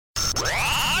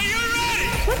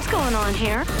What's going on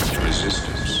here?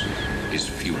 Resistance is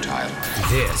futile.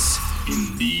 This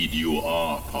Indeed you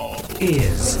are powerful.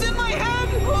 is It's in my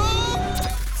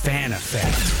head! Fan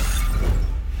Effect.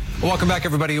 Welcome back,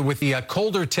 everybody. With the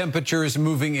colder temperatures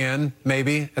moving in,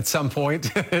 maybe at some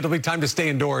point, it'll be time to stay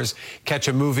indoors, catch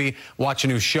a movie, watch a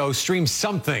new show, stream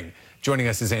something. Joining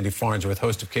us is Andy Farnsworth,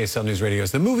 host of KSL News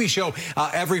Radio's The Movie Show,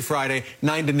 every Friday,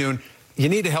 9 to noon. You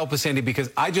need to help us, Andy,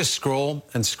 because I just scroll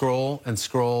and scroll and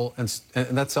scroll, and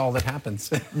that's all that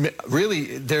happens.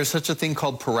 Really, there's such a thing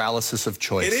called paralysis of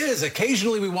choice. It is.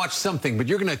 Occasionally we watch something, but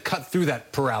you're going to cut through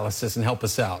that paralysis and help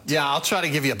us out. Yeah, I'll try to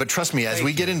give you, but trust me, as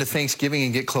we get into Thanksgiving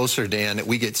and get closer, Dan,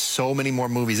 we get so many more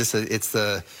movies. It's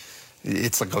a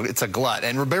glut.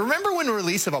 And remember when the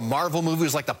release of a Marvel movie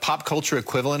was like the pop culture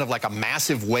equivalent of like a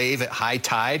massive wave at high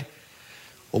tide?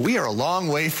 Well, we are a long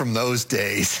way from those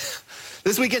days.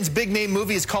 This weekend's big-name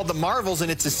movie is called The Marvels, and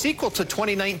it's a sequel to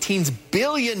 2019's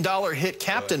billion-dollar hit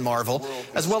Captain Marvel,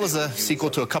 as well as a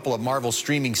sequel to a couple of Marvel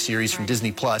streaming series from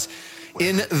Disney+.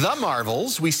 In The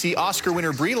Marvels, we see Oscar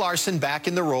winner Brie Larson back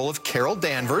in the role of Carol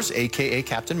Danvers, a.k.a.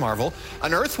 Captain Marvel,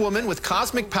 an Earth woman with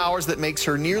cosmic powers that makes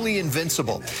her nearly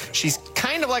invincible. She's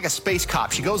kind of like a space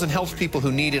cop. She goes and helps people who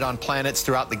need it on planets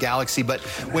throughout the galaxy, but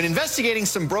when investigating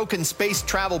some broken space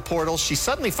travel portals, she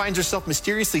suddenly finds herself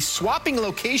mysteriously swapping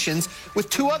locations with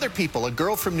two other people, a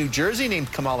girl from New Jersey named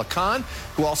Kamala Khan,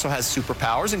 who also has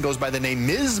superpowers and goes by the name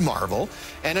Ms. Marvel,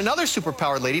 and another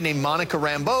superpowered lady named Monica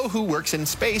Rambeau, who works in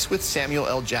space with Samuel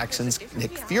L. Jackson's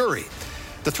Nick Fury.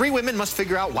 The three women must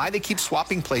figure out why they keep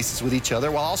swapping places with each other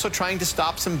while also trying to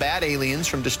stop some bad aliens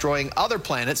from destroying other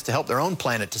planets to help their own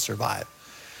planet to survive.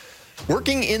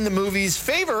 Working in the movie's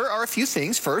favor are a few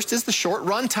things. First is the short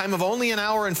runtime of only 1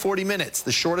 hour and 40 minutes,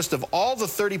 the shortest of all the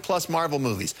 30-plus Marvel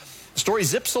movies. The story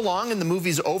zips along and the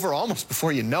movie's over almost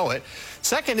before you know it.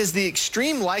 Second is the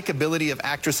extreme likability of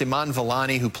actress Iman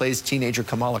Vellani, who plays teenager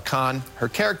Kamala Khan. Her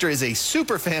character is a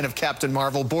super fan of Captain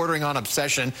Marvel, bordering on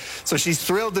obsession, so she's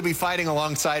thrilled to be fighting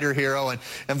alongside her hero. And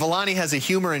Vellani has a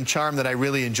humor and charm that I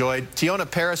really enjoyed. Tiona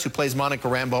Paris, who plays Monica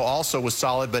Rambeau, also was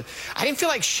solid, but I didn't feel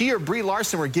like she or Brie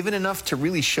Larson were given enough to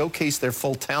really showcase their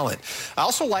full talent. I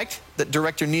also liked that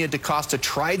director Nia DaCosta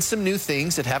tried some new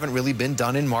things that haven't really been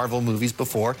done in Marvel movies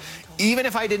before, even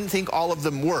if I didn't think all of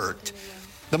them worked.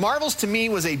 The Marvels, to me,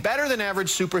 was a better-than-average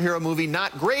superhero movie,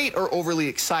 not great or overly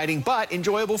exciting, but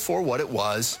enjoyable for what it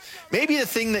was. Maybe the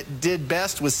thing that did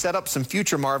best was set up some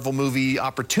future Marvel movie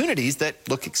opportunities that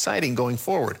look exciting going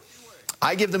forward.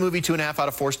 I give the movie 2.5 out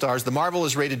of 4 stars. The Marvels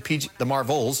is rated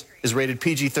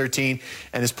PG-13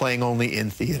 and is playing only in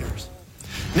theaters.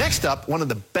 Next up, one of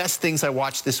the best things I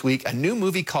watched this week, a new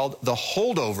movie called The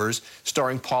Holdovers,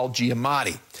 starring Paul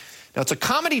Giamatti. Now, it's a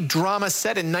comedy drama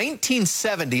set in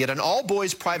 1970 at an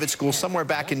all-boys private school somewhere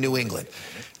back in New England.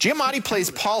 Giamatti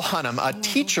plays Paul Hunnam, a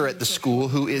teacher at the school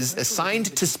who is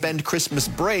assigned to spend Christmas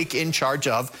break in charge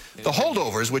of the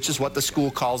holdovers, which is what the school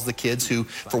calls the kids who,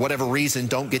 for whatever reason,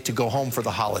 don't get to go home for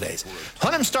the holidays.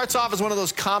 Hunnam starts off as one of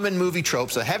those common movie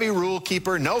tropes, a heavy rule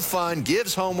keeper, no fun,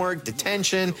 gives homework,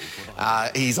 detention.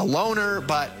 He's a loner,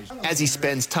 but as he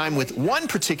spends time with one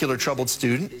particular troubled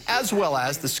student, as well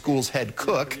as the school's head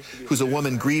cook, who's a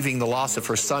woman grieving the loss of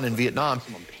her son in Vietnam,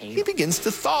 he begins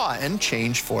to thaw and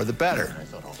change for the better.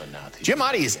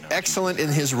 Giamatti is excellent in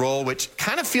his role, which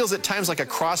kind of feels at times like a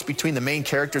cross between the main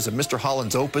characters of Mr.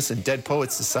 Holland's Opus and Dead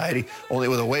Poets Society, only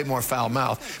with a way more foul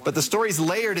mouth. But the story's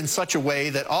layered in such a way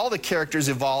that all the characters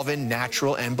evolve in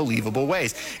natural and believable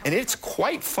ways. And it's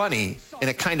quite funny in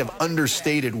a kind of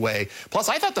understated way. Plus,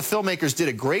 I thought the filmmakers did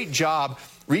a great job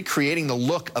recreating the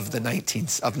look of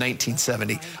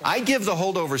 1970. I give The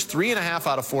Holdovers 3.5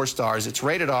 out of 4 stars. It's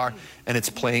rated R, and it's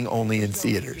playing only in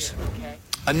theaters.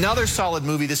 Another solid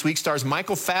movie this week stars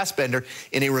Michael Fassbender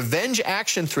in a revenge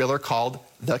action thriller called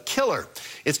The Killer.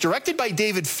 It's directed by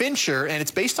David Fincher, and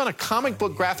it's based on a comic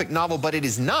book graphic novel, but it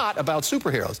is not about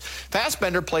superheroes.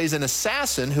 Fassbender plays an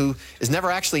assassin who is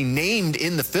never actually named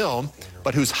in the film,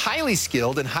 but who's highly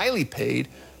skilled and highly paid,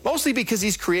 mostly because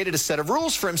he's created a set of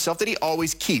rules for himself that he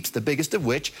always keeps, the biggest of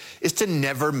which is to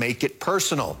never make it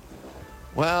personal.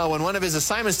 Well, when one of his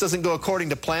assignments doesn't go according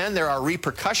to plan, there are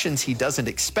repercussions he doesn't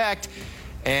expect,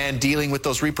 and dealing with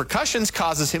those repercussions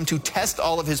causes him to test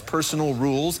all of his personal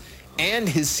rules and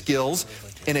his skills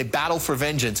in a battle for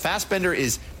vengeance. Fassbender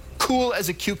is cool as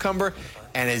a cucumber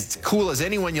and as cool as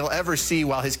anyone you'll ever see,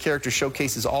 while his character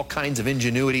showcases all kinds of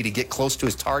ingenuity to get close to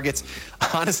his targets.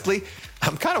 Honestly,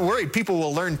 I'm kind of worried people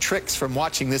will learn tricks from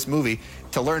watching this movie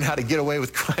to learn how to get away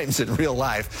with crimes in real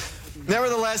life.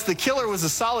 Nevertheless, The Killer was a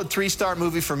solid 3-star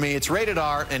movie for me. It's rated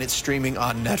R, and it's streaming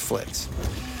on Netflix.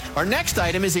 Our next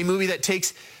item is a movie that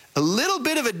takes a little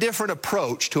bit of a different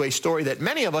approach to a story that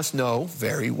many of us know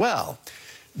very well.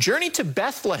 Journey to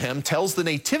Bethlehem tells the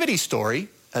nativity story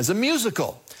as a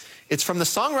musical. It's from the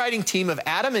songwriting team of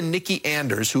Adam and Nikki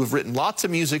Anders, who have written lots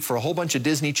of music for a whole bunch of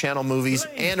Disney Channel movies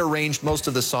and arranged most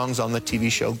of the songs on the TV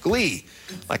show Glee.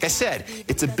 Like I said,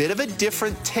 it's a bit of a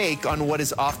different take on what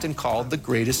is often called the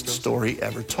greatest story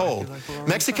ever told.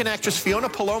 Mexican actress Fiona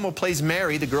Palomo plays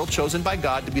Mary, the girl chosen by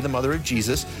God to be the mother of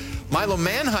Jesus. Milo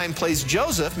Manheim plays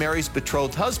Joseph, Mary's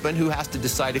betrothed husband, who has to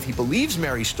decide if he believes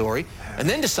Mary's story and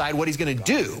then decide what he's going to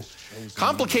do.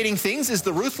 Complicating things is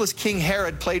the ruthless King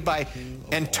Herod, played by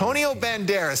Antonio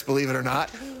Banderas, believe it or not,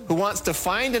 who wants to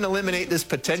find and eliminate this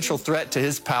potential threat to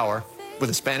his power with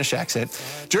a Spanish accent.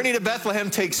 Journey to Bethlehem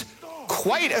takes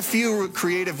quite a few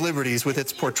creative liberties with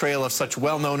its portrayal of such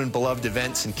well-known and beloved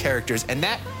events and characters, and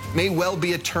that may well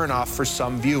be a turnoff for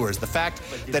some viewers. The fact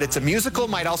that it's a musical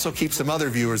might also keep some other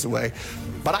viewers away.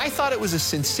 But I thought it was a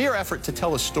sincere effort to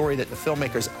tell a story that the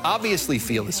filmmakers obviously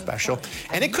feel is special,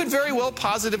 and it could very well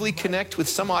positively connect with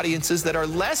some audiences that are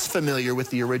less familiar with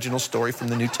the original story from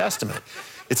the New Testament.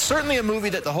 It's certainly a movie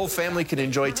that the whole family can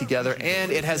enjoy together,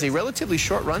 and it has a relatively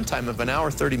short runtime of 1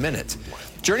 hour 30 minutes.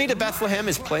 Journey to Bethlehem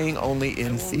is playing only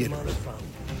in theaters.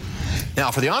 Now,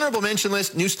 for the honorable mention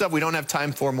list, new stuff we don't have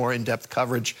time for, more in-depth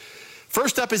coverage.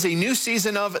 First up is a new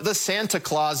season of The Santa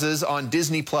Clauses on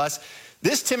Disney+.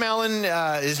 This Tim Allen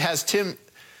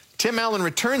Tim Allen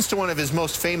returns to one of his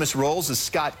most famous roles as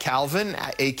Scott Calvin,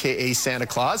 a.k.a. Santa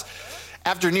Claus,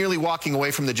 after nearly walking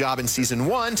away from the job in season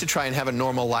 1 to try and have a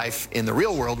normal life in the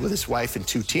real world with his wife and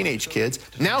 2 teenage kids.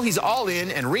 Now he's all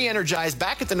in and re-energized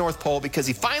back at the North Pole because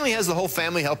he finally has the whole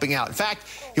family helping out. In fact,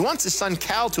 he wants his son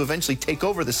Cal to eventually take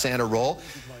over the Santa role,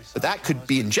 but that could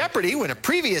be in jeopardy when a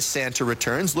previous Santa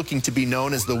returns, looking to be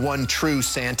known as the one true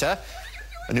Santa.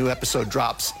 A new episode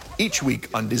drops each week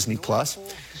on Disney+.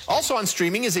 Also on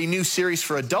streaming is a new series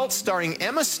for adults starring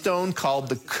Emma Stone called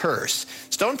The Curse.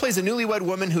 Stone plays a newlywed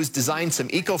woman who's designed some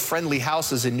eco-friendly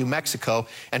houses in New Mexico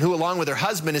and who, along with her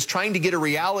husband, is trying to get a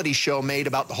reality show made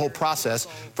about the whole process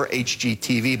for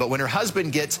HGTV. But when her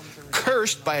husband gets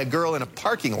cursed by a girl in a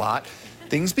parking lot,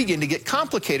 things begin to get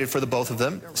complicated for the both of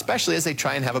them, especially as they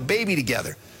try and have a baby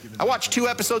together. I watched 2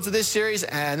 episodes of this series,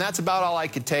 and that's about all I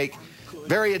could take.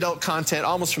 Very adult content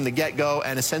almost from the get-go,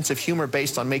 and a sense of humor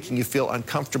based on making you feel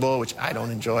uncomfortable, which I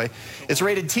don't enjoy. It's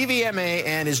rated TVMA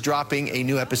and is dropping a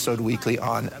new episode weekly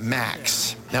on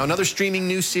Max. Now, another streaming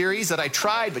new series that I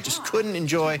tried but just couldn't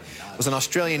enjoy was an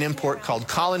Australian import called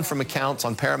Colin from Accounts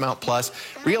on Paramount+.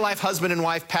 Real-life husband and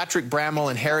wife Patrick Bramwell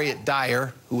and Harriet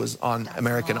Dyer, who was on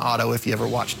American Auto, if you ever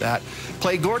watched that,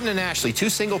 play Gordon and Ashley, 2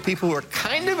 single people who are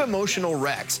kind of emotional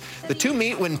wrecks. The 2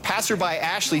 meet when passerby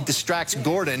Ashley distracts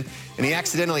Gordon and he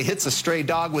accidentally hits a stray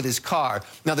dog with his car.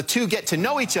 Now, the 2 get to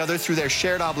know each other through their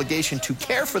shared obligation to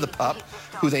care for the pup,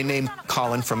 who they name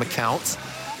Colin from Accounts.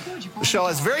 The show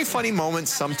has very funny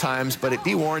moments sometimes, but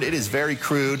be warned, it is very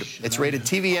crude. It's rated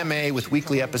TVMA with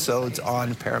weekly episodes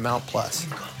on Paramount+.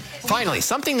 Finally,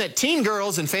 something that teen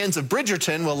girls and fans of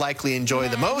Bridgerton will likely enjoy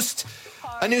the most,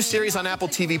 a new series on Apple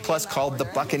TV Plus called The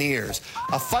Buccaneers.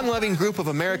 A fun-loving group of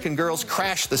American girls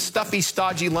crash the stuffy,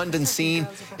 stodgy London scene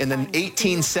in the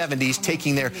 1870s,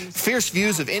 taking their fierce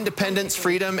views of independence,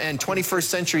 freedom, and 21st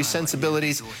century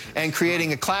sensibilities and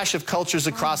creating a clash of cultures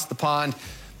across the pond.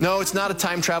 No, it's not a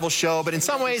time travel show, but in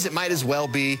some ways it might as well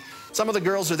be. Some of the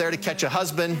girls are there to catch a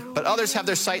husband, but others have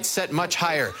their sights set much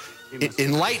higher,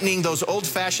 enlightening those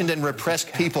old-fashioned and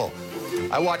repressed people.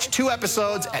 I watched 2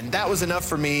 episodes, and that was enough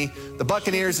for me. The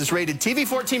Buccaneers is rated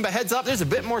TV-14, but heads up, there's a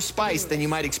bit more spice than you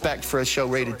might expect for a show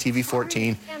rated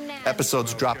TV-14.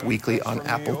 Episodes drop weekly on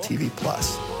Apple TV+.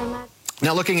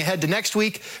 Now, looking ahead to next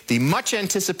week, the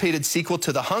much-anticipated sequel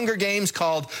to The Hunger Games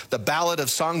called The Ballad of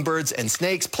Songbirds and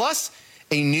Snakes, plus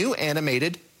a new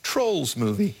animated Trolls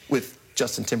movie with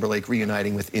Justin Timberlake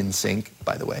reuniting with NSYNC,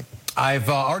 by the way. I've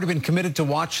already been committed to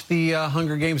watch the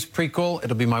Hunger Games prequel.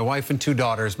 It'll be my wife and 2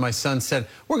 daughters. My son said,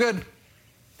 we're good.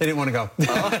 They didn't want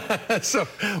to go. So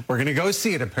we're going to go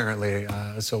see it, apparently.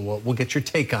 So we'll get your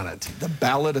take on it. The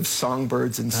Ballad of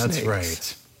Songbirds and Snakes. That's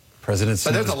right. President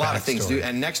Snow's But there's a lot of things, dude.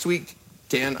 And next week,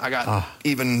 Dan, I got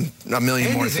even a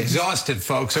million more things. He's exhausted,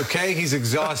 folks, okay? He's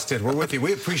exhausted. We're with you.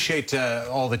 We appreciate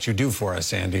all that you do for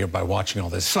us, Andy, by watching all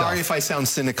this stuff. Sorry if I sound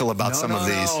cynical about some of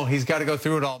these. No, he's got to go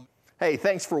through it all. Hey,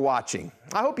 thanks for watching.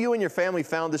 I hope you and your family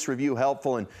found this review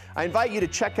helpful, and I invite you to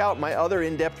check out my other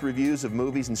in-depth reviews of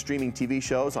movies and streaming TV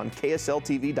shows on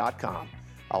KSL-TV.com.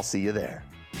 I'll see you there.